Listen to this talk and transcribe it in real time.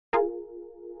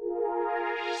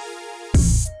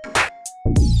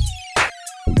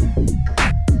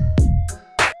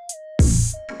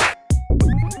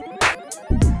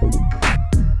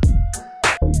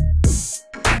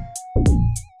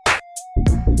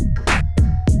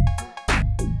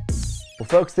Well,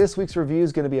 folks, this week's review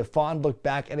is going to be a fond look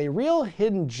back at a real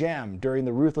hidden gem during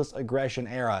the Ruthless Aggression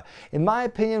era. In my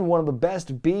opinion, one of the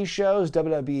best B shows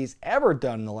WWE's ever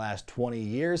done in the last 20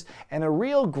 years, and a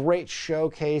real great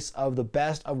showcase of the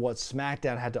best of what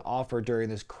Smackdown had to offer during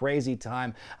this crazy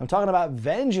time. I'm talking about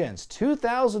Vengeance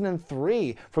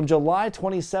 2003 from July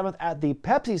 27th at the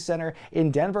Pepsi Center in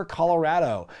Denver,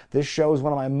 Colorado. This show is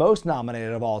one of my most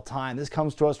nominated of all time. This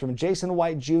comes to us from Jason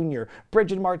White Jr.,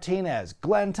 Bridget Martinez,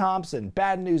 Glenn Thompson,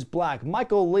 Bad News Black,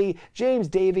 Michael Lee, James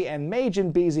Davey, and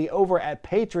Majin Beezy over at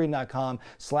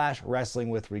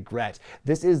patreon.com/wrestlingwithregret.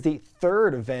 This is the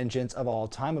third Vengeance of all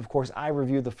time. Of course, I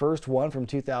reviewed the first one from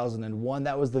 2001.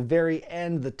 That was the very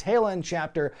end, the tail end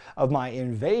chapter of my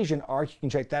Invasion arc. You can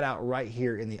check that out right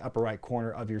here in the upper right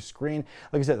corner of your screen.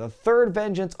 Like I said, the third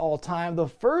Vengeance all time, the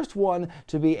first one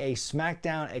to be a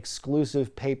Smackdown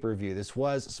exclusive pay-per-view. This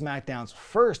was Smackdown's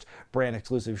first brand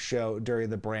exclusive show during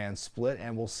the brand split,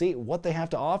 and we'll see what they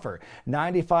have to offer.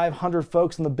 9,500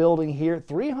 folks in the building here,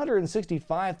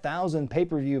 365,000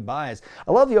 pay-per-view buys.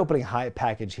 I love the opening hype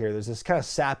package here. There's this kind of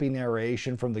sappy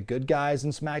narration from the good guys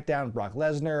in SmackDown: Brock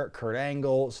Lesnar, Kurt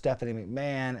Angle, Stephanie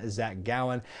McMahon, Zach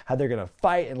Gowen, how they're going to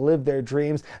fight and live their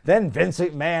dreams. Then Vince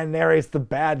McMahon narrates the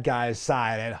bad guy's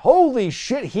side, and holy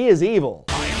shit, he is evil.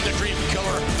 I am the Dream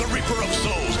Killer, the Reaper of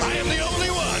Souls. I am the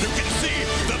only one who can see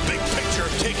the big picture.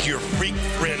 Take your freak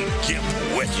friend Kip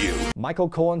with you. Michael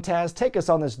Cole and Taz take us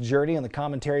on this journey in the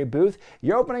commentary booth.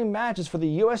 Your opening match is for the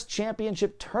U.S.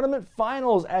 Championship Tournament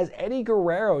Finals as Eddie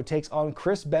Guerrero takes on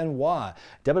Chris Benoit.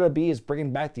 WWE is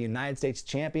bringing back the United States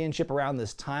Championship around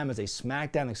this time as a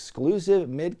Smackdown exclusive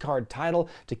mid-card title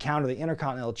to counter the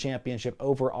Intercontinental Championship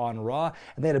over on Raw.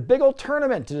 And they had a big old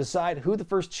tournament to decide who the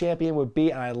first champion would be,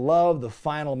 and I love the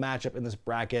final matchup in this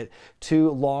bracket.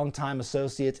 Two longtime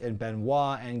associates in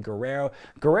Benoit and Guerrero.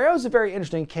 Guerrero's a very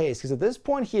interesting case because at this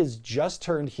point he has just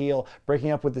turned heel,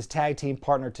 breaking up with his tag team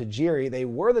partner Tajiri. They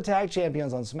were the tag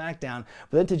champions on SmackDown,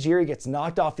 but then Tajiri gets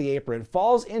knocked off the apron,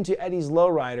 falls into Eddie's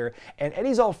lowrider, and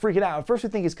Eddie's all freaking out. At first we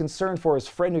think he's concerned for his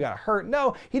friend who got hurt.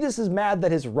 No, he just is mad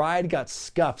that his ride got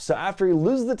scuffed. So after he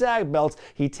loses the tag belts,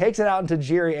 he takes it out on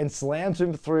Tajiri and slams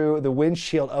him through the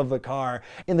windshield of the car.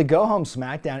 In the go-home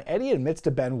SmackDown, Eddie admits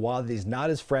to Benoit that he's not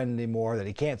his friend anymore, that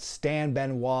he can't stand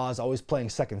Benoit, is always playing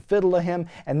second fiddle to him,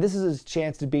 and this is his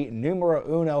chance to beat numero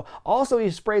uno. Also, he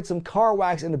sprayed some car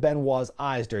wax into Benoit's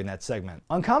eyes during that segment.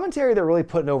 On commentary, they're really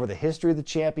putting over the history of the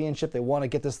championship. They want to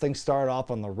get this thing started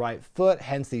off on the right foot,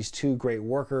 hence these two great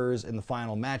workers in the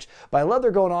final match. But I love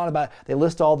they're going on about, they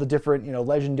list all the different,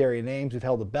 legendary names who've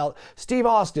held the belt. Steve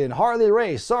Austin, Harley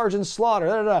Race, Sergeant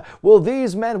Slaughter, Will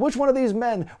these men, which one of these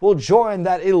men will join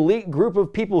that elite group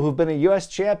of people who've been a U.S.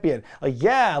 champion?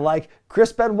 Like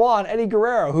Chris Benoit and Eddie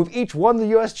Guerrero, who've each won the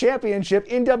U.S. Championship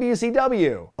in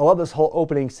WCW. I love this whole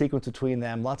opening sequence between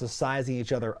them. Lots of sizing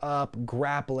each other up,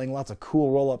 grappling, lots of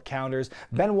cool roll-up counters.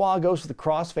 Benoit goes for the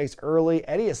crossface early.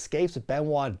 Eddie escapes, but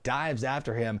Benoit dives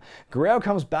after him. Guerrero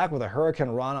comes back with a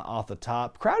Hurricane Rana off the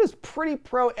top. Crowd is pretty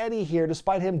pro-Eddie here,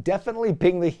 despite him definitely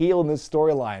being the heel in this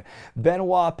storyline.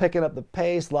 Benoit picking up the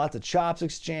pace, lots of chops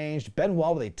exchanged.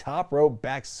 Benoit with a top rope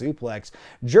back suplex.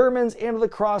 Germans into the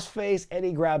crossface.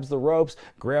 Eddie grabs the rope.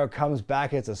 Guerrero comes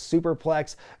back, it's a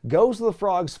superplex, goes to the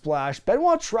frog splash.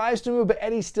 Benoit tries to move, but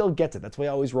Eddie still gets it. That's why I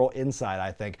always roll inside,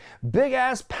 I think. Big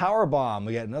ass power bomb.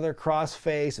 We get another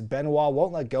crossface. Benoit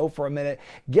won't let go for a minute.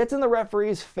 Gets in the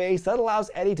referee's face. That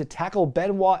allows Eddie to tackle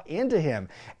Benoit into him.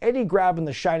 Eddie grabbing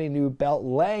the shiny new belt,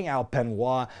 laying out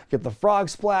Benoit. Get the frog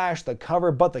splash, the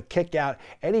cover, but the kick out.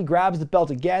 Eddie grabs the belt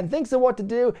again, thinks of what to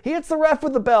do. He hits the ref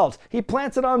with the belt. He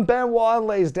plants it on Benoit and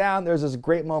lays down. There's this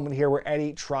great moment here where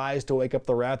Eddie tries to wake up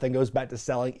the ref, then goes back to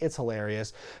selling. It's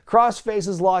hilarious. Crossface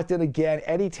is locked in again.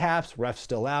 Eddie taps, ref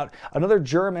still out. Another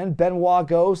German. Benoit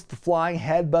goes the flying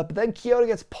headbutt, but then Kyoto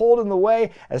gets pulled in the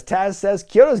way. As Taz says,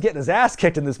 Kyoto's getting his ass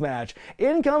kicked in this match.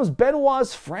 In comes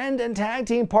Benoit's friend and tag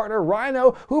team partner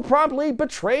Rhino, who promptly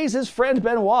betrays his friend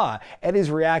Benoit. Eddie's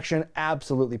reaction,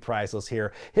 absolutely priceless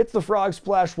here. Hits the frog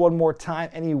splash one more time,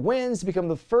 and he wins to become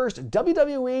the first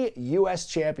WWE US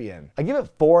champion. I give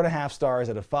it 4.5 stars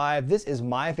out of 5. This is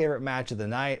my favorite match of the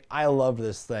night. I loved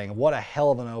this thing. What a hell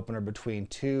of an opener between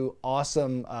two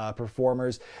awesome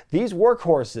performers. These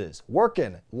workhorses,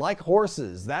 working like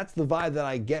horses. That's the vibe that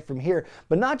I get from here.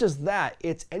 But not just that,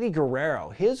 it's Eddie Guerrero.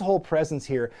 His whole presence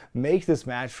here makes this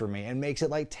match for me and makes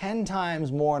it like 10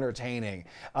 times more entertaining.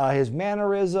 His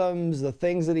mannerisms, the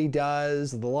things that he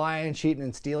does, the lying, cheating,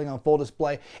 and stealing on full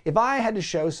display. If I had to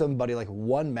show somebody like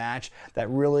one match that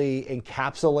really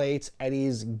encapsulates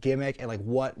Eddie's gimmick and like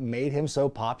what made him so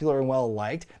popular popular and well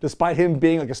liked, despite him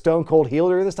being like a stone cold heel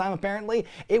during this time apparently,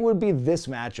 it would be this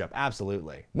matchup,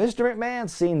 absolutely. Mr. McMahon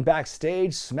seen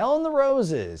backstage smelling the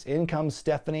roses. In comes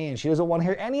Stephanie, and she doesn't want to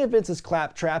hear any of Vince's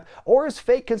claptrap or his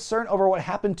fake concern over what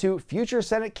happened to future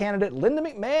Senate candidate Linda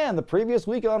McMahon the previous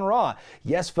week on Raw.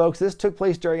 Yes, folks, this took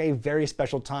place during a very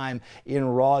special time in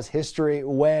Raw's history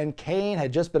when Kane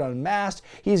had just been unmasked.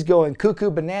 He's going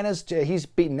cuckoo bananas. He's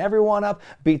beating everyone up,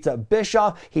 beats up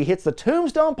Bischoff. He hits the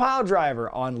tombstone piledriver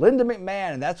on Linda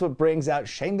McMahon, and that's what brings out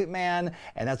Shane McMahon,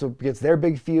 and that's what gets their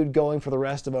big feud going for the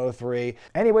rest of 03.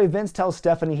 Anyway, Vince tells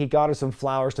Stephanie he got her some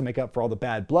flowers to make up for all the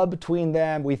bad blood between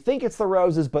them. We think it's the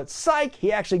roses, but psych,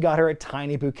 he actually got her a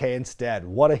tiny bouquet instead.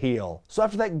 What a heel. So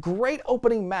after that great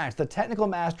opening match, the technical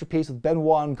masterpiece with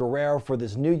Benoit and Guerrero for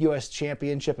this new US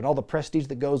Championship and all the prestige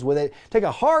that goes with it, take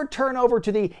a hard turn over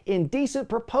to the Indecent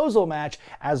proposal match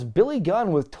as Billy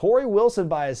Gunn with Torrie Wilson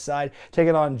by his side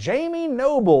taking on Jamie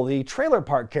Noble, the trailer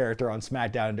park character on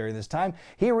SmackDown during this time.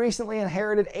 He recently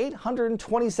inherited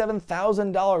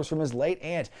 $827,000 from his late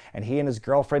aunt, and he and his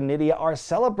girlfriend Nydia are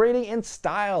celebrating in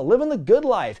style, living the good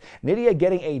life. Nydia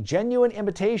getting a genuine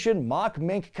imitation mock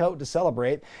mink coat to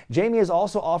celebrate. Jamie has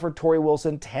also offered Torrie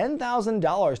Wilson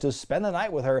 $10,000 to spend the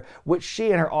night with her, which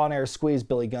she and her on-air squeeze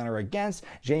Billy Gunn are against.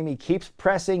 Jamie keeps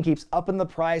pressing, keeps upping the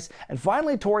price, and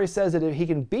finally Torrie says that if he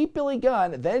can beat Billy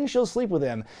Gunn, then she'll sleep with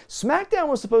him. SmackDown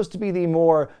was supposed to be the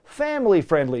more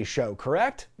family-friendly show,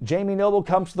 correct? Jamie Noble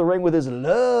comes to the ring with his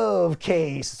love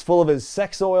case. It's full of his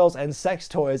sex oils and sex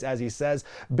toys, as he says.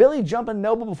 Billy jumping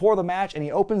Noble before the match, and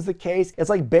he opens the case. It's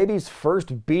like baby's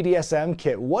first BDSM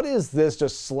kit. What is this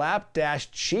just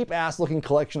slapdash, cheap-ass looking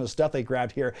collection of stuff they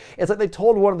grabbed here? It's like they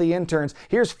told one of the interns,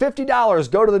 here's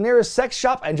 $50, go to the nearest sex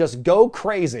shop and just go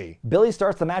crazy. Billy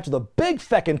starts the match with a big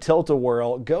feckin'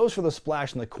 tilt-a-whirl, goes for the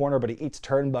splash in the corner, but he eats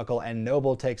turnbuckle and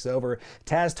Noble takes over.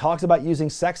 Taz talks about using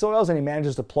sex oils and he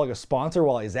manages to plug a sponsor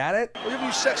while he's at it. Well, you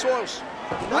use sex oils?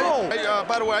 No.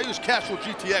 By the way, I use Casual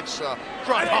GTX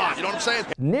Drive Hard, you know what I'm saying?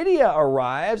 Nydia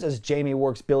arrives as Jamie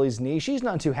works Billy's knee. She's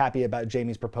not too happy about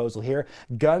Jamie's proposal here.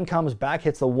 Gunn comes back,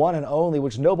 hits the one and only,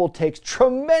 which Noble takes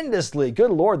tremendously.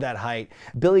 Good lord, that height.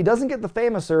 Billy doesn't get the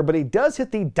famouser, but he does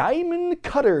hit the diamond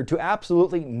cutter to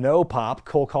absolutely no pop.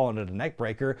 Cole calling it a neck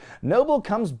breaker. Noble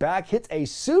comes back, hits a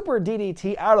super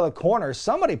DDT out of the corner.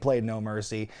 Somebody played no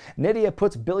mercy. Nydia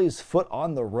puts Billy's foot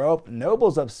on the rope.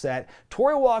 Noble's upset.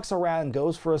 Torrie walks around,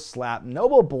 goes for a slap.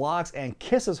 Noble blocks and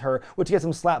kisses her, which gets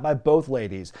him slapped by both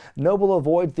ladies. Noble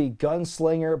avoids the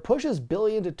gunslinger, pushes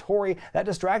Billy into Torrie. That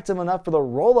distracts him enough for the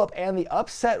roll-up and the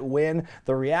upset win.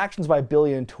 The reactions by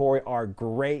Billy and Torrie are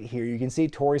great here. You can see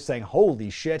Torrie saying, holy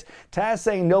shit. Taz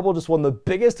saying Noble just won the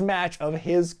biggest match of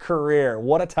his career.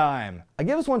 What a time. I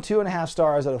give this one 2.5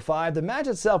 stars out of 5. The match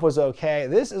itself was okay.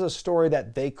 This is a story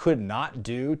that they could not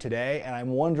do today, and I'm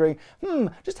wondering,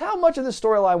 just how much of this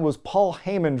storyline was Paul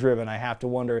Heyman driven, I have to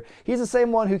wonder. He's the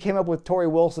same one who came up with Torrie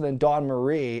Wilson and Dawn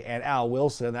Marie and Al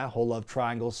Wilson and that whole love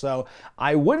triangle, so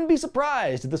I wouldn't be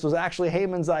surprised if this was actually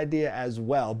Heyman's idea as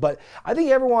well. But I think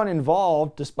everyone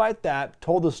involved, despite that,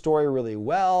 told the story really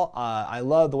well. I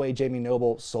love the way Jamie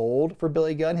Noble sold for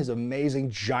Billy Gunn, his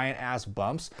amazing giant ass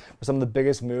bumps for some of the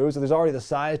biggest moves. There's already the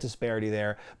size disparity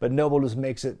there, but Noble just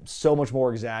makes it so much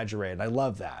more exaggerated. I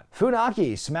love that.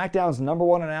 Funaki, SmackDown's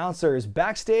 #1 announcer, is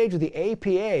backstage with the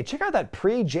APA. Check out that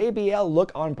pre-JBL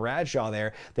look on Bradshaw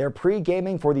there. They're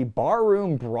pre-gaming for the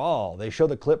Barroom Brawl. They show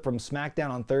the clip from SmackDown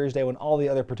on Thursday when all the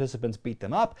other participants beat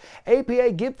them up.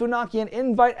 APA give Funaki an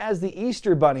invite as the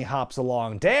Easter Bunny hops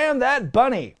along. Damn that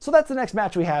bunny! So that's the next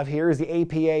match we have here is the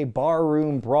APA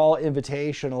Barroom Brawl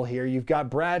Invitational here. You've got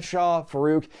Bradshaw,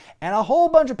 Farouk, and a whole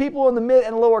bunch of people in the mid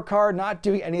and lower card not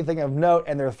doing anything of note,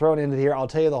 and they're thrown into here. I'll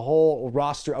tell you the whole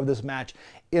roster of this match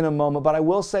in a moment, but I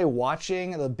will say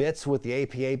watching the bits with the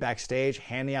APA backstage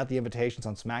handing out the invitations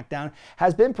on SmackDown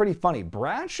has been pretty funny.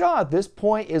 Bradshaw at this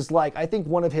point is like, I think,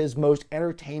 one of his most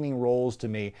entertaining roles to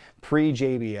me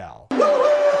pre-JBL.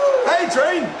 Hey,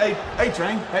 Train! Hey,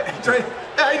 Train! Hey, Train!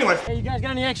 Anyway. Hey, you guys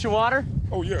got any extra water?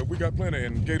 Oh yeah, we got plenty,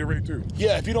 and Gatorade too.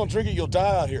 Yeah, if you don't drink it, you'll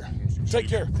die out here. Take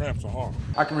care. Cramps are hard.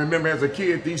 I can remember as a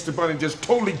kid, the Easter Bunny just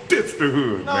totally ditched the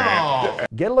hood, man.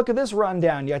 Get a look at this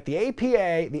rundown. You got the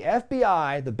APA, the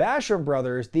FBI, the Basham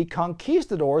Brothers, the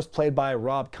Conquistadors, played by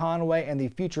Rob Conway, and the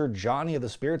future Johnny of the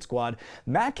Spirit Squad,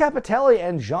 Matt Capitelli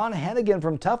and John Hennigan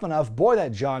from Tough Enough. Boy,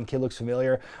 that John kid looks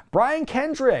familiar. Brian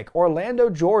Kendrick, Orlando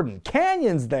Jordan,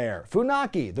 Canyon's there,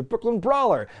 Funaki, the Brooklyn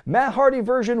Brawler, Matt Hardy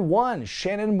version 1,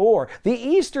 Shannon Moore, the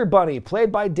Easter Bunny,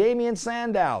 played by Damian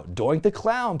Sandow, Doink the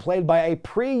Clown, played by a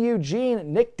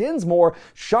pre-Eugene Nick Dinsmore,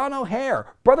 Sean O'Hare,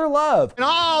 Brother Love, and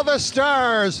all the stars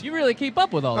stars You really keep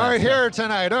up with all that are stuff. here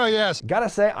tonight. Oh, yes. Gotta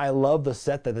say, I love the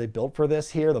set that they built for this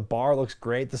here. The bar looks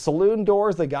great. The saloon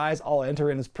doors the guys all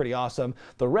enter in is pretty awesome.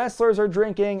 The wrestlers are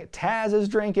drinking. Taz is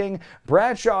drinking.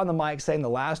 Bradshaw on the mic saying the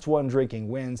last one drinking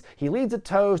wins. He leads a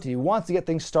toast. He wants to get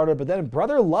things started, but then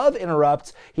Brother Love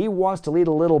interrupts. He wants to lead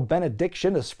a little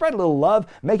benediction to spread a little love,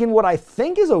 making what I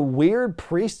think is a weird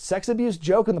priest sex abuse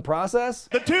joke in the process.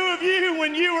 The two of you,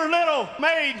 when you were little,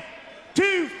 made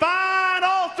two fine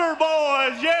altar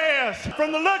boys, yes.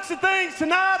 From the looks of things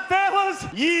tonight, fellas,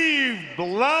 you've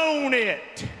blown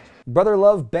it. Brother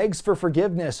Love begs for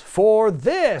forgiveness for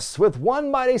this. With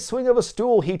one mighty swing of a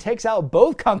stool, he takes out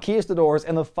both conquistadors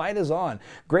and the fight is on.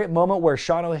 Great moment where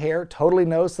Sean O'Haire totally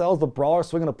no-sells the brawler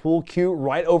swinging a pool cue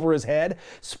right over his head.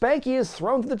 Spanky is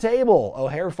thrown to the table.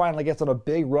 O'Haire finally gets on a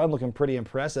big run, looking pretty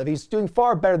impressive. He's doing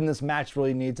far better than this match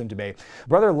really needs him to be.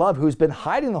 Brother Love, who's been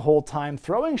hiding the whole time,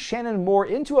 throwing Shannon Moore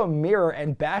into a mirror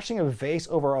and bashing a vase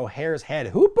over O'Haire's head.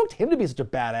 Who booked him to be such a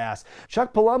badass?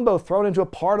 Chuck Palumbo thrown into a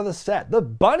part of the set. The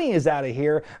bunny is out of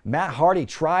here. Matt Hardy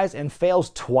tries and fails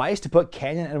twice to put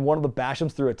Canyon and one of the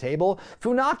Bashams through a table.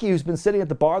 Funaki, who's been sitting at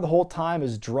the bar the whole time,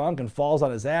 is drunk and falls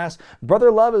on his ass.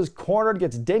 Brother Love is cornered,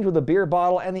 gets dinged with a beer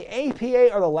bottle, and the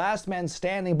APA are the last man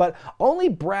standing, but only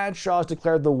Bradshaw is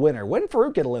declared the winner. When did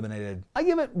Farouk get eliminated? I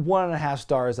give it 1.5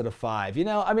 stars out of 5. You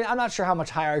know, I mean, I'm not sure how much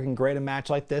higher I can grade a match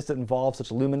like this that involves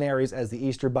such luminaries as the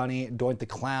Easter Bunny, Doink the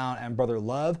Clown, and Brother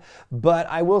Love, but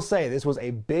I will say this was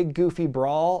a big goofy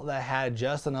brawl that had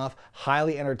just enough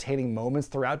highly entertaining moments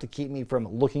throughout to keep me from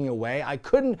looking away. I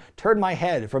couldn't turn my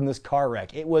head from this car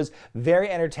wreck. It was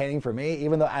very entertaining for me,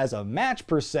 even though as a match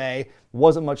per se,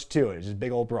 wasn't much to it. It's just a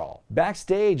big old brawl.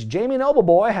 Backstage, Jamie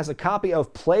Nobleboy has a copy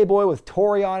of Playboy with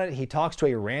Torrie on it. He talks to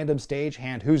a random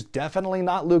stagehand who's definitely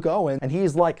not Luke Owen, and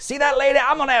he's like, see that lady?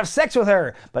 I'm gonna have sex with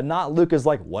her. But not Luke is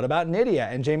like, what about Nydia?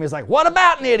 And Jamie's like, what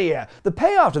about Nydia? The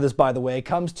payoff to this, by the way,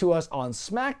 comes to us on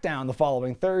Smackdown the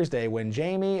following Thursday when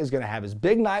Jamie is gonna have his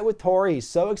big night with Torrie. He's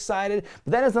so excited.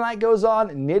 But then as the night goes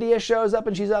on, Nydia shows up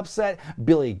and she's upset.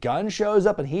 Billy Gunn shows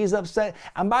up and he's upset.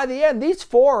 And by the end, these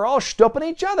four are all stumping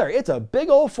each other. It's a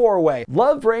big old four-way.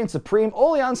 Love reigns supreme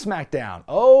only on SmackDown.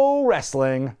 Oh,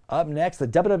 wrestling. Up next, the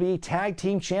WWE Tag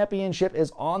Team Championship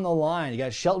is on the line. You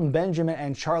got Shelton Benjamin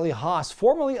and Charlie Haas,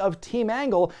 formerly of Team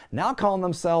Angle, now calling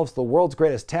themselves the world's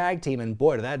greatest tag team, and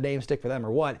boy, did that name stick for them or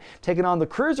what, taking on the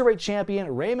Cruiserweight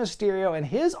Champion, Rey Mysterio, and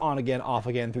his on-again,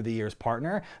 off-again through the years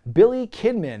partner, Billy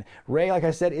Kidman. Rey, like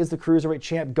I said, is the Cruiserweight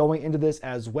champ going into this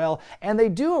as well, and they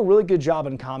do a really good job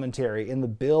in commentary in the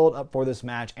build up for this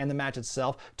match and the match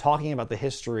itself, talking about the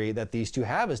history that these two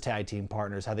have as tag team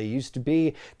partners, how they used to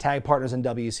be tag partners in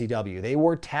WCW. They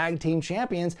were tag team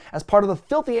champions as part of the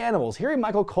Filthy Animals. Hearing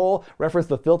Michael Cole reference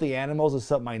the Filthy Animals is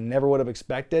something I never would have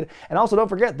expected. And also don't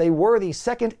forget, they were the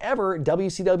second ever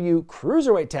WCW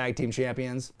Cruiserweight Tag Team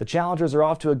Champions. The challengers are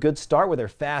off to a good start with their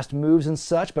fast moves and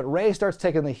such, but Rey starts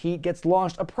taking the heat, gets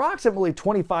launched approximately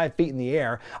 25 feet in the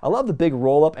air. I love the big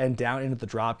roll up and down into the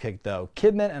dropkick though.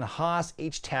 Kidman and Haas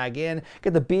each tag in,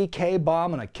 get the BK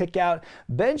bomb and a kick out.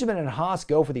 Benjamin and Haas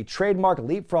go for the trademark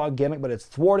leapfrog gimmick, but it's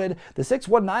thwarted. The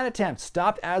 619 attempt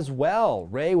stopped as well.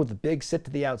 Rey with a big sit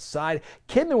to the outside.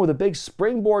 Kidman with a big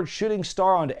springboard shooting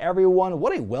star onto everyone.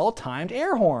 What a well-timed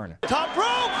air horn. Top rope!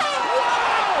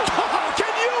 Whoa!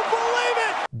 Can you believe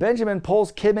it? Benjamin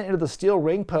pulls Kidman into the steel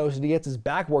ring post and he gets his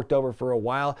back worked over for a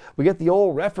while. We get the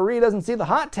old referee doesn't see the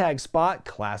hot tag spot.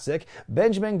 Classic.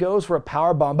 Benjamin goes for a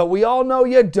power bomb, but we all know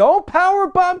you don't power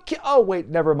bomb. Oh wait,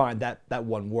 never mind. That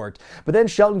one worked. But then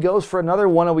Shelton goes for another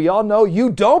one, and we all know you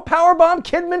don't power bomb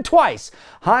Kidman twice.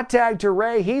 Hot tag to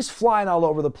Rey. He's flying all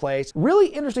over the place. Really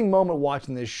interesting moment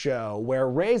watching this show where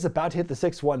Rey's about to hit the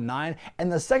 619,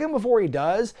 and the second before he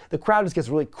does, the crowd just gets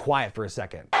really quiet for a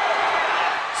second.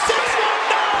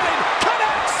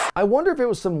 I wonder if it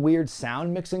was some weird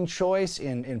sound mixing choice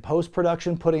in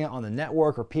post-production, putting it on the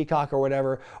network or Peacock or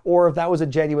whatever, or if that was a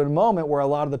genuine moment where a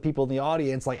lot of the people in the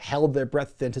audience like held their breath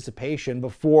with anticipation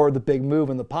before the big move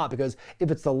in the pop, because if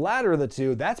it's the latter of the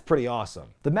two, that's pretty awesome.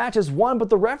 The match is won, but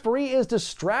the referee is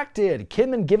distracted.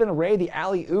 Kidman giving Rey the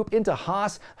alley-oop into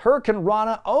Haas. Hurricane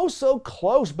Rana, oh so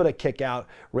close, but a kick out.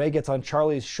 Rey gets on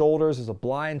Charlie's shoulders as a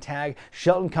blind tag.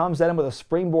 Shelton comes at him with a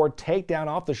springboard takedown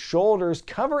off the shoulders,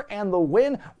 cover and the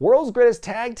win. World's Greatest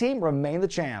Tag Team remain the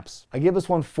champs. I give this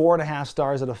one 4.5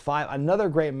 stars out of 5. Another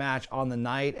great match on the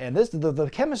night, and the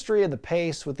chemistry and the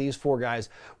pace with these four guys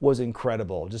was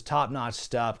incredible. Just top-notch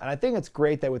stuff. And I think it's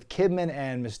great that with Kidman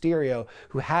and Mysterio,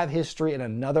 who have history in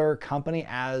another company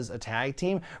as a tag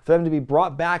team, for them to be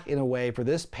brought back in a way for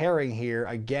this pairing here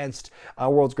against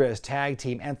World's Greatest Tag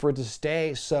Team, and for it to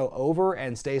stay so over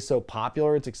and stay so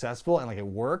popular and successful and like it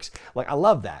works. Like, I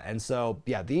love that. And so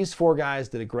yeah, these four guys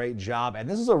did a great job, and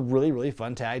this is a really, really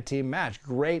fun tag team match.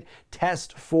 Great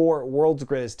test for World's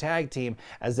Greatest Tag Team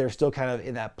as they're still kind of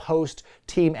in that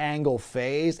post-team angle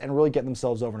phase and really getting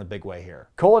themselves over in a big way here.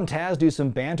 Cole and Taz do some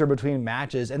banter between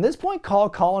matches, and this point Cole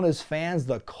calling his fans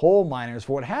the coal miners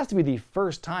for what has to be the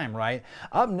first time, right?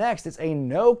 Up next, it's a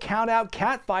no count-out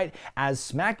cat fight as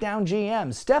SmackDown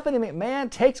GM Stephanie McMahon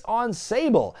takes on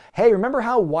Sable. Hey, remember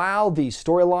how wild the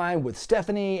storyline with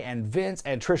Stephanie and Vince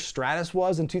and Trish Stratus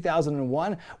was in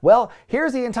 2001? Well,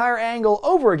 here's the entire angle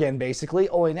over again, basically,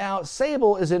 only now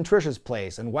Sable is in Trish's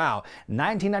place. And wow,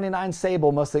 1999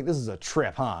 Sable must think this is a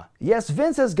trip, huh? Yes,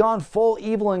 Vince has gone full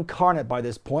evil incarnate by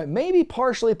this point, maybe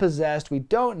partially possessed, we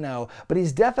don't know, but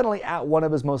he's definitely at one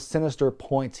of his most sinister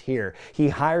points here. He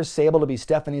hires Sable to be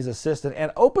Stephanie's assistant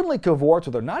and openly cavorts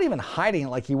with her, not even hiding it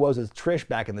like he was with Trish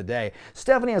back in the day.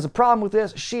 Stephanie has a problem with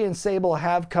this. She and Sable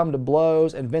have come to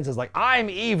blows, and Vince is like,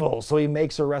 I'm evil, so he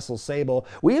makes her wrestle Sable.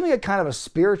 We even get kind of a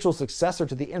spiritual successor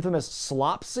to the infamous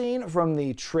slop scene from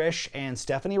the Trish and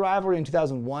Stephanie rivalry in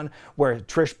 2001, where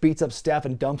Trish beats up Steph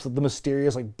and dumps the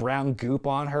mysterious like brown goop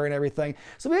on her and everything.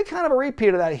 So we get kind of a repeat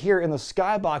of that here in the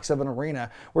skybox of an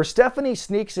arena, where Stephanie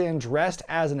sneaks in dressed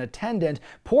as an attendant,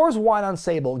 pours wine on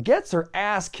Sable, gets her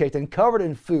ass kicked and covered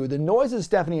in food. The noises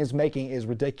Stephanie is making is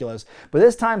ridiculous, but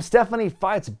this time Stephanie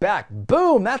fights back.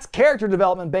 Boom! That's character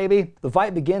development, baby! The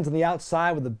fight begins on the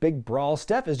outside with a big brawl.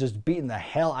 Steph is just beating the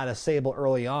hell out of Sable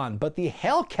early on, but the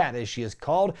Hellcat, as she is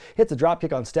called, hits a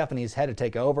dropkick on Stephanie's head to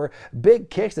take over. Big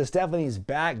kicks to Stephanie's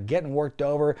back, getting worked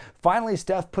over. Finally,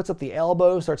 Steph puts up the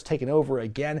elbow, starts taking over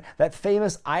again. That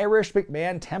famous Irish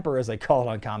McMahon temper, as they call it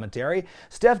on commentary.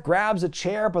 Steph grabs a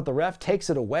chair, but the ref takes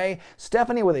it away.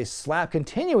 Stephanie with a slap,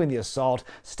 continuing the assault.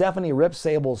 Stephanie rips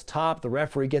Sable's top. The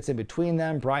referee gets in between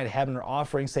them. Brian Hebner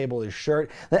offering Sable his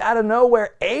shirt. Then out of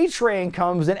nowhere, A-Train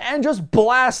comes in and just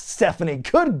blasts Stephanie.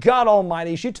 Good God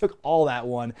almighty, she took all that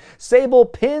one. Sable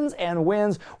pins and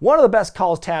wins. One of the best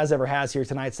calls Taz ever has here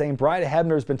tonight, saying Brian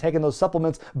Hebner's been taking those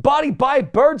supplements body by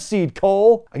birdseed,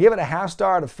 Cole. I give it a 1/2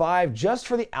 star out of 5 just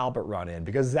for the Albert run-in,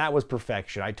 because that was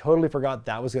perfection. I totally forgot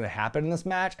that was going to happen in this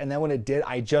match, and then when it did,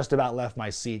 I just about left my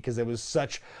seat because it was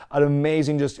such an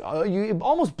amazing, just you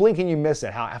almost blink and you miss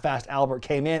it, how fast Albert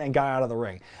came in and got out of the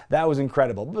ring. That was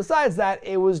incredible. But besides that,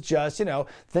 it was just, you know,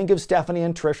 think of Stephanie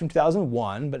and Trish from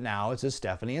 2001, but now it's just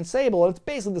Stephanie and Sable, and it's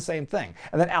basically the same thing.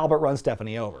 And then Albert runs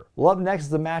Stephanie over. Well, up next is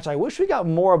the match I wish we got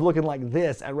more of looking like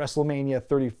this at WrestleMania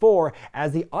 34,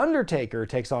 as the Undertaker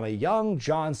takes on a young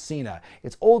John Cena.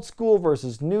 It's old school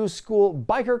versus new school,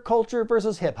 biker culture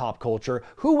versus hip-hop culture.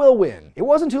 Who will win? It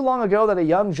wasn't too long ago that a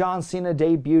young John Cena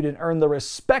debuted and earned the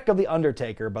respect of the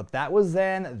Undertaker, but that was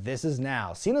then, this is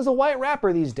now. Cena's a white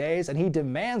rapper these days, and he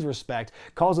demands respect,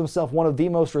 calls himself one of the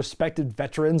most respected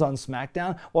veterans on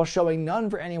SmackDown, while showing none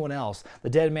for anyone else. The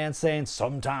dead man saying,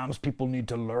 sometimes people need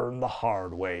to learn the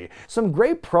hard way. Some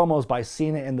great promos by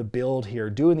Cena in the build here,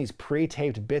 doing these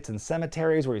pre-taped bits in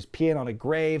cemeteries where he's peeing on a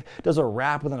grave, does a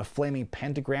rap within a flaming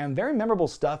pentagram. Very memorable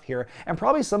stuff here, and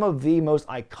probably some of the most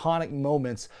iconic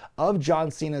moments of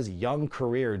John Cena's young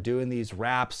career, doing these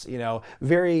raps, you know,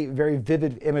 very, very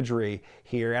vivid imagery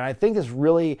here. And I think this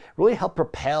really helped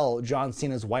propel John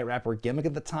Cena's white rapper gimmick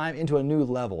at the time into a new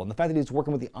level. And the fact that he's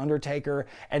working with the Undertaker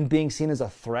and being seen as a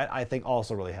threat, I think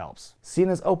also really helps.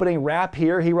 Cena's opening rap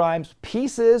here, he rhymes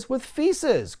pieces with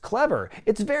feces. Clever.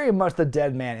 It's very much the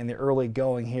dead man in the early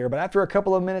going here, but after a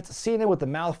couple of minutes, Cena with the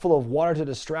mouth full of water to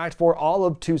distract for all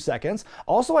of 2 seconds.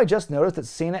 Also, I just noticed that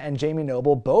Cena and Jamie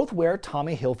Noble both wear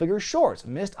Tommy Hilfiger shorts.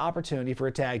 Missed opportunity for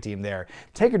a tag team there.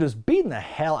 Taker just beating the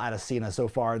hell out of Cena so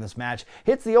far in this match.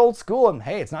 Hits the old school, and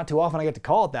hey, it's not too often I get to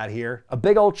call it that here. A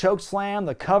big old choke slam,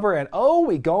 the cover, and oh,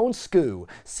 we gon' skoo.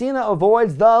 Cena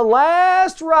avoids the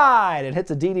last ride and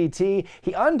hits a DDT.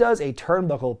 He undoes a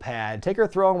turnbuckle pad. Taker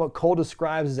throwing what Cole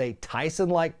describes as a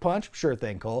Tyson-like punch. Sure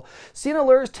thing, Cole. Cena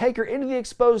lures Taker into the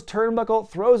exposed turnbuckle,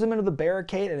 throws him into the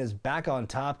barricade, and is back on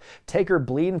top. Taker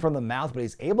bleeding from the mouth, but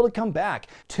he's able to come back.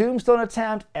 Tombstone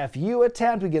attempt, FU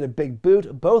attempt, we get a big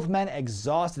boot. Both men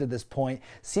exhausted at this point.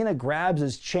 Cena grabs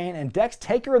his chain and decks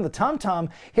Taker in the tum-tum,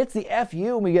 hits the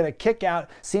FU, and we get a kick out.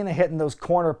 Cena hitting those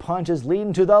corner punches,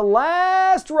 leading to the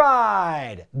last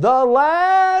ride. The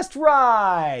last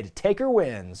ride. Taker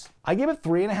wins. I give it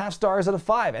 3.5 stars out of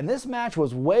 5, and this match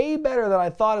was way better than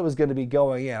I thought it was going to be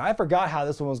going in. I forgot how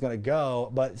this one was going to go,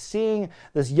 but seeing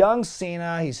this young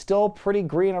Cena, he's still pretty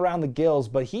green around the gills,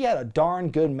 but he had a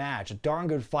darn good match, a darn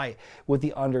good fight with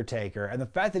the Undertaker, and the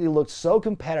fact that he looked so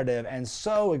competitive and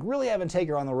so like really having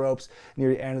Taker on the ropes near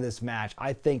the end of this match,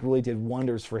 I think really did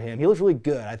wonders for him. He looked really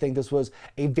good. I think this was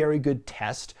a very good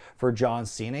test for John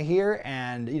Cena here,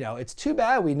 and you know, it's too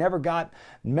bad we never got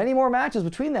many more matches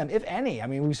between them, if any. I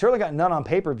mean, we certainly got none on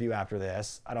pay-per-view after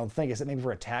this, I don't think, except maybe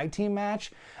for a tag team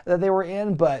match that they were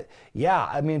in. But yeah,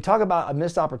 I mean, talk about a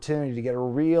missed opportunity to get a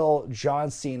real John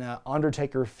Cena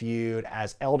Undertaker feud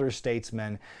as elder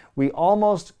statesmen. We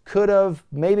almost could have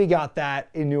maybe got that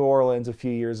in New Orleans a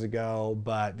few years ago,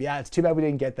 but yeah, it's too bad we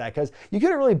didn't get that, because you could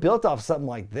have really built off something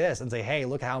like this and say, hey,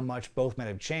 look how much both men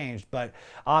have changed. But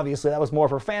obviously that was more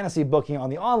for fantasy booking on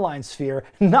the online sphere,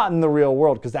 not in the real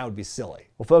world, because that would be silly.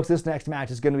 Well, folks, this next match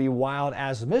is going to be wild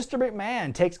as Mr.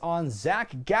 McMahon takes on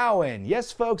Zach Gowen.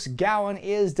 Yes, folks, Gowen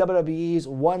is WWE's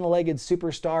one-legged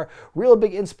superstar. Real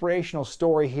big inspirational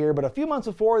story here, but a few months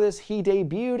before this, he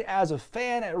debuted as a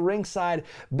fan at ringside.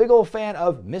 Big old fan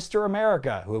of Mr.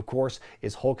 America, who of course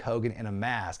is Hulk Hogan in a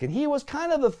mask. And he was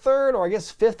kind of the third, or I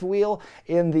guess fifth wheel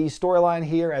in the storyline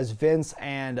here, as Vince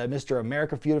and Mr.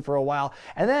 America feuded for a while.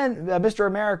 And then Mr.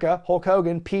 America, Hulk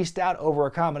Hogan, pieced out over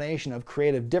a combination of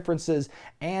creative differences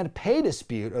and pay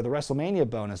dispute, or the WrestleMania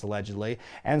bonus allegedly.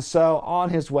 And so on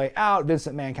his way out, Vince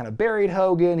McMahon kind of buried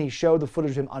Hogan. He showed the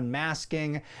footage of him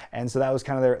unmasking, and so that was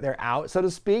kind of their out, so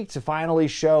to speak, to finally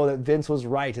show that Vince was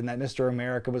right and that Mr.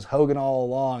 America was Hogan all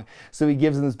along. So he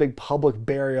gives him this big public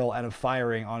burial and a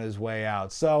firing on his way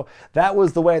out. So that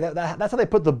was the way, that's how they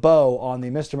put the bow on the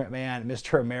Mr. McMahon,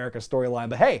 Mr. America storyline.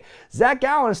 But hey, Zach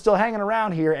Gowen is still hanging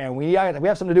around here, and we have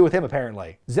something to do with him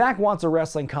apparently. Zach wants a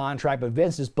wrestling contract, but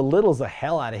Vince just belittles the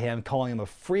hell out of him, calling him a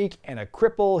freak and a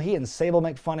cripple. He and Sable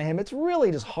make fun of him. It's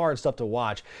really just hard stuff to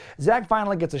watch. Zach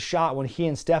finally gets a shot when he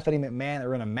and Stephanie McMahon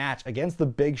are in a match against the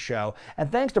Big Show,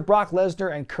 and thanks to Brock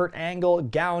Lesnar and Kurt Angle,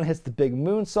 Gowen hits the big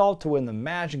moonsault to win the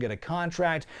match and get a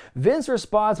contract. Vince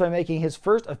responds by making his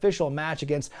first official match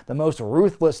against the most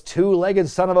ruthless two-legged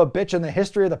son of a bitch in the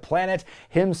history of the planet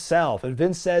himself. And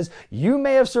Vince says, "You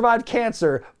may have survived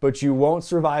cancer, but you won't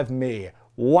survive me."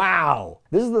 Wow.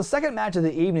 This is the second match of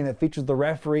the evening that features the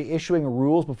referee issuing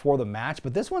rules before the match,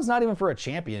 but this one's not even for a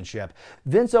championship.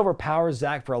 Vince overpowers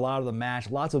Zach for a lot of the match,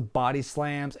 lots of body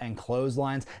slams and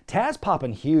clotheslines. Taz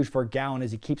popping huge for Gowen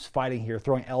as he keeps fighting here,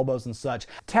 throwing elbows and such.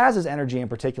 Taz's energy in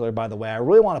particular, by the way, I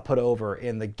really want to put over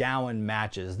in the Gowen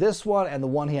matches. This one and the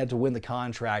one he had to win the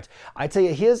contract. I tell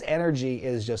you, his energy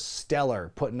is just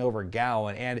stellar putting over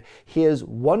Gowen, and his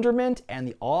wonderment and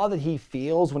the awe that he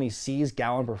feels when he sees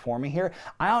Gowen performing here,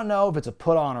 I don't know if it's a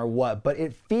put on or what, but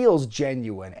it feels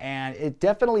genuine, and it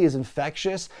definitely is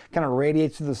infectious, kind of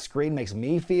radiates through the screen, makes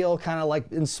me feel kind of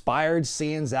like inspired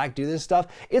seeing Zach do this stuff.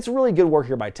 It's really good work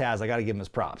here by Taz. I got to give him his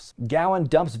props. Gowen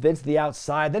dumps Vince to the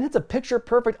outside, then hits a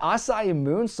picture-perfect Acai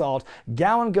moonsault.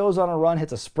 Gowen goes on a run,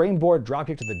 hits a springboard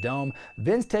dropkick to the dome.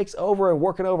 Vince takes over and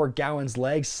working over Gowen's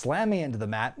legs, slamming into the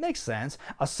mat. Makes sense.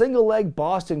 A single leg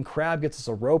Boston Crab gets us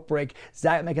a rope break.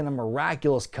 Zach making a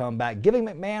miraculous comeback, giving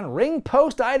McMahon ring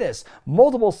post-itis.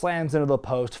 Multiple slams into the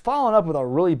post, following up with a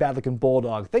really bad-looking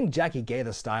bulldog. Think Jackie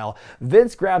Gaeta style.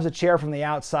 Vince grabs a chair from the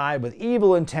outside with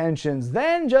evil intentions,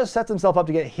 then just sets himself up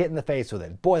to get hit in the face with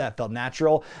it. Boy, that felt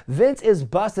natural. Vince is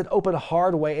busted open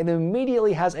hard way and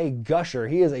immediately has a gusher.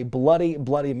 He is a bloody,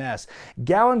 bloody mess.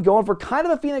 Gowen going for kind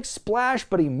of a Phoenix splash,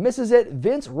 but he misses it.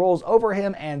 Vince rolls over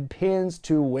him and pins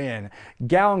to win.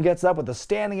 Gowen gets up with a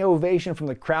standing ovation from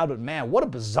the crowd, but man, what a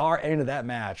bizarre end to that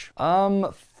match.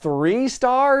 3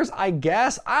 stars, I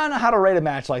guess. I don't know how to rate a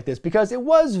match like this, because it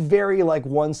was very like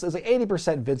it's like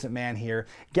 80% Vince McMahon here.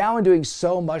 Gowen doing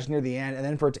so much near the end, and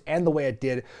then for it to end the way it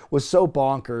did was so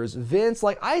bonkers. Vince,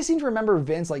 like, I seem to remember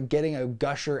Vince like getting a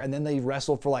gusher and then they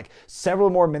wrestled for like several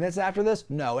more minutes after this.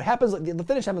 No, it happens, like, the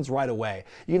finish happens right away.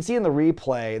 You can see in the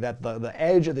replay that the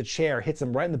edge of the chair hits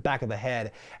him right in the back of the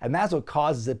head, and that's what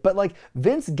causes it. But like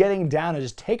Vince getting down and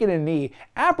just taking a knee,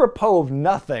 apropos of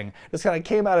nothing, just kind of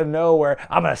came out of nowhere.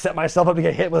 I'm gonna set myself up to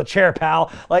get hit with a chair, pal.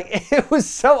 Like, it was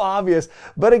so obvious.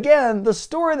 But again, the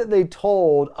story that they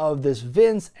told of this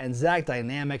Vince and Zach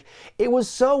dynamic, it was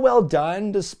so well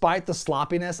done despite the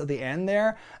sloppiness at the end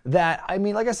there that, I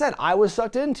mean, like I said, I was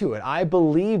sucked into it. I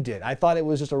believed it. I thought it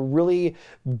was just a really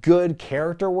good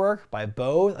character work by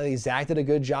both. I think Zach did a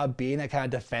good job being that kind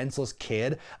of defenseless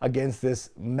kid against this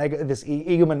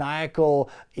egomaniacal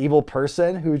evil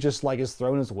person who just like is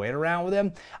throwing his weight around with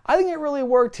him. I think it really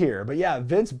worked here. But yeah,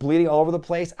 Vince Vince bleeding all over the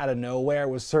place out of nowhere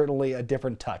was certainly a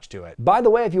different touch to it. By the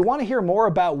way, if you want to hear more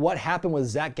about what happened with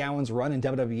Zach Gowen's run in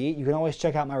WWE, you can always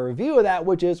check out my review of that,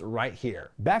 which is right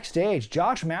here. Backstage,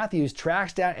 Josh Matthews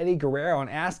tracks down Eddie Guerrero and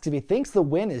asks if he thinks the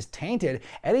win is tainted.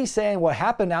 Eddie's saying what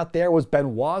happened out there was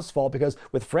Benoit's fault because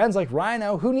with friends like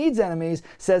Rhino, who needs enemies,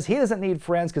 says he doesn't need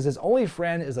friends because his only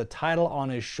friend is a title on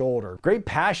his shoulder. Great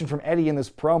passion from Eddie in this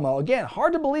promo. Again,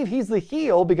 hard to believe he's the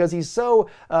heel because he's so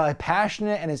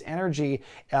passionate and his energy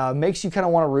makes you kind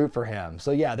of want to root for him.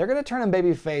 So yeah, they're going to turn him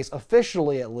babyface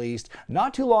officially at least,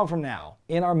 not too long from now.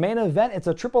 In our main event, it's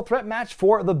a triple threat match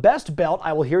for the best belt.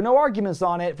 I will hear no arguments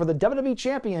on it for the WWE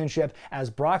Championship as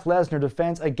Brock Lesnar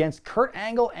defends against Kurt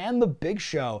Angle and The Big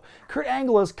Show. Kurt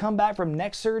Angle has come back from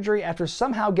neck surgery after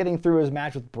somehow getting through his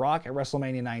match with Brock at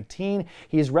WrestleMania 19.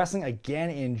 He is wrestling again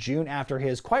in June after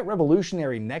his quite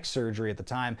revolutionary neck surgery at the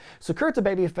time. So Kurt's a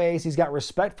babyface. He's got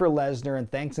respect for Lesnar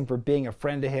and thanks him for being a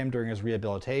friend to him during his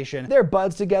rehabilitation. They're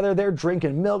buds together, they're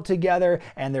drinking milk together,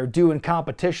 and they're doing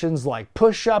competitions like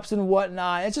push-ups and whatnot.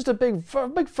 It's just a big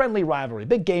friendly rivalry,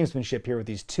 big gamesmanship here with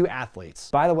these two athletes.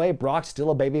 By the way, Brock's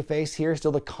still a babyface here,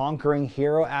 still the conquering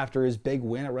hero after his big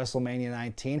win at WrestleMania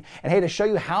 19. And hey, to show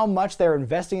you how much they're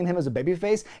investing in him as a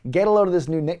babyface, get a load of this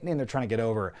new nickname they're trying to get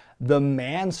over. The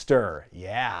Manster.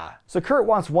 Yeah. So Kurt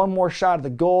wants one more shot at the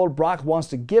gold. Brock wants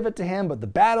to give it to him, but the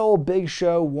bad old Big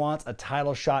Show wants a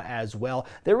title shot as well.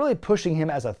 They're really pushing him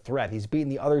as a threat. He's beaten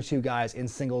the other two guys in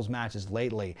singles matches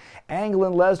lately. Angle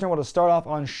and Lesnar want to start off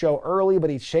on show early, but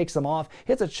he shakes him off,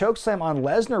 hits a chokeslam on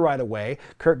Lesnar right away.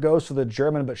 Kurt goes for the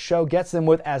German, but Show gets him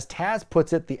with, as Taz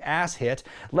puts it, the ass hit.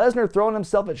 Lesnar throwing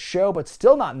himself at Show, but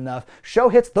still not enough. Show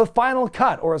hits the final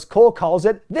cut, or as Cole calls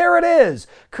it, there it is!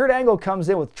 Kurt Angle comes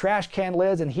in with trash can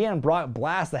lids, and he and Brock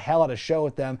blast the hell out of Show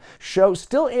with them. Show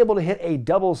still able to hit a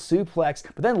double suplex,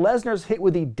 but then Lesnar's hit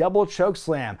with the double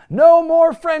chokeslam. No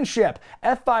more friendship!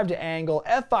 F5 to Angle,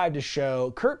 F5 to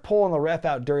Show, Kurt pulling the ref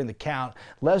out during the count,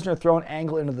 Lesnar throwing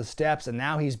Angle into the steps, and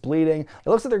now he's bleeding. It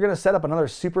looks like they're going to set up another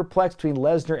superplex between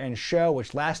Lesnar and Show,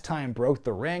 which last time broke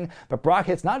the ring, but Brock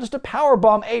hits not just a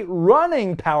powerbomb, a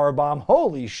running powerbomb.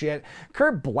 Holy shit.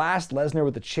 Kurt blasts Lesnar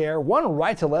with the chair, one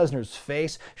right to Lesnar's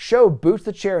face. Show boots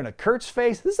the chair into Kurt's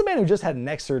face. This is a man who just had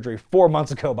neck surgery 4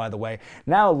 months ago, by the way.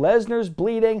 Now Lesnar's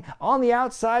bleeding. On the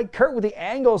outside, Kurt with the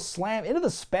Angle slam into the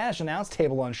Spanish announce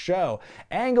table on Show.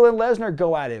 Angle and Lesnar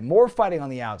go at it. More fighting on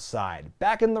the outside.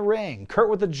 Back in the ring, Kurt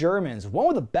with the Germans, one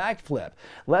with a backflip.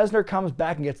 Lesnar comes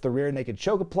back and gets the rear naked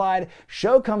choke applied.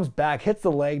 Show comes back, hits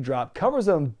the leg drop, covers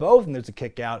them both, and there's a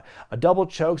kick out. A double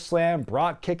choke slam.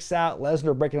 Brock kicks out.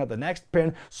 Lesnar breaking up the next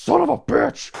pin. Son of a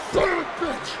bitch! Son of a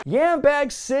bitch!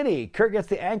 Yambag City. Kurt gets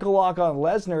the ankle lock on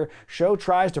Lesnar. Show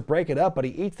tries to break it up, but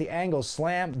he eats the Angle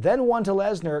slam. Then one to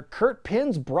Lesnar. Kurt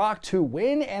pins Brock to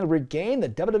win and regain the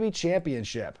WWE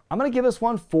Championship. I'm going to give this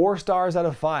one 4 stars out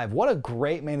of 5. What a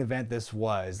great main event this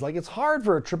was. Like, it's hard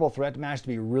for a triple threat match to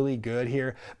be really good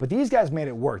here, but these guys made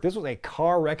it work. This was a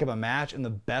car wreck of a match in the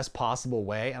best possible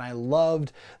way, and I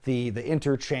loved the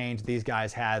interchange these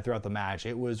guys had throughout the match.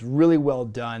 It was really well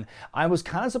done. I was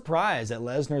kind of surprised that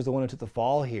Lesnar's the one who took the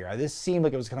fall here. This seemed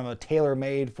like it was kind of a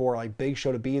tailor-made for like Big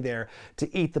Show to be there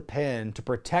to eat the pin, to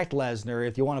protect Lesnar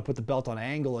if you want to put the belt on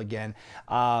Angle again.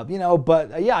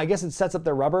 Yeah, I guess it sets up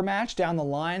the rubber match down the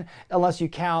line, unless you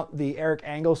count the Eric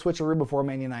Angle switcheroo before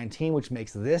Mania 19, which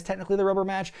makes this technically the rubber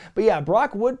match. But yeah,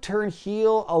 Brock would turn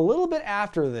heel a little bit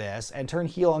after this and turn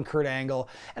heel on Kurt Angle,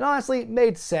 and honestly, it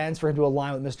made sense for him to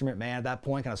align with Mr. McMahon at that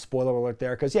point. Kind of spoiler alert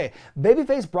there, because yeah,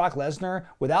 babyface Brock Lesnar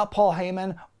without Paul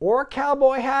Heyman or a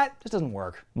cowboy hat just doesn't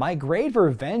work. My grade for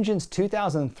Vengeance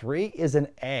 2003 is an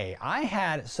A. I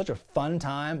had such a fun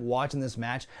time watching this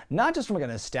match, not just from like a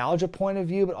nostalgia point of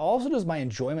view, but also just my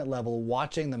enjoyment level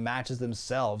watching the matches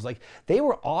themselves. Like, they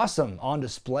were awesome on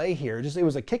display here. It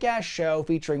was a kick-ass show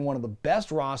featuring one of the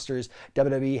best rosters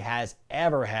WWE has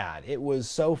ever had. It was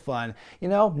so fun. You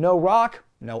know, no Rock,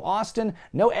 no Austin,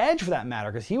 no Edge for that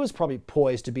matter, because he was probably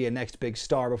poised to be a next big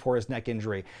star before his neck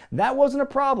injury. That wasn't a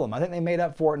problem. I think they made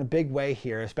up for it in a big way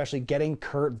here, especially getting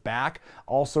Kurt back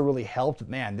also really helped.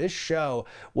 Man, this show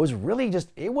was really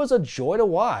it was a joy to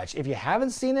watch. If you haven't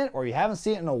seen it or you haven't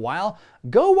seen it in a while,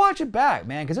 go watch it back,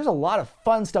 man, because there's a lot of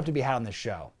fun stuff to be had on this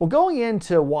show. Well, going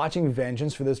into watching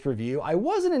Vengeance for this review, I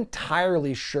wasn't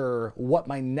entirely sure what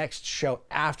my next show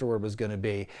afterward was going to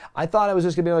be. I thought it was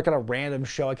just going to be like a random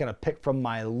show I kind of picked from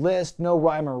my list, no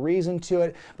rhyme or reason to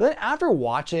it. But then after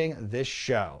watching this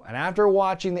show, and after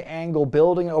watching the angle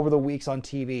building over the weeks on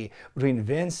TV between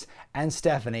Vince and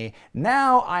Stephanie,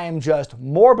 now I am just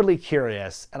morbidly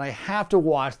curious, and I have to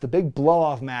watch the big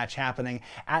blow-off match happening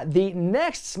at the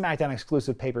next SmackDown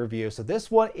exclusive pay-per-view. So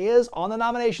this one is on the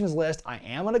nominations list. I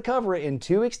am going to cover it in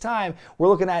 2 weeks' time. We're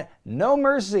looking at No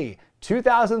Mercy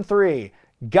 2003.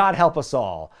 God help us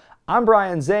all. I'm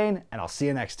Brian Zane, and I'll see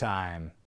you next time.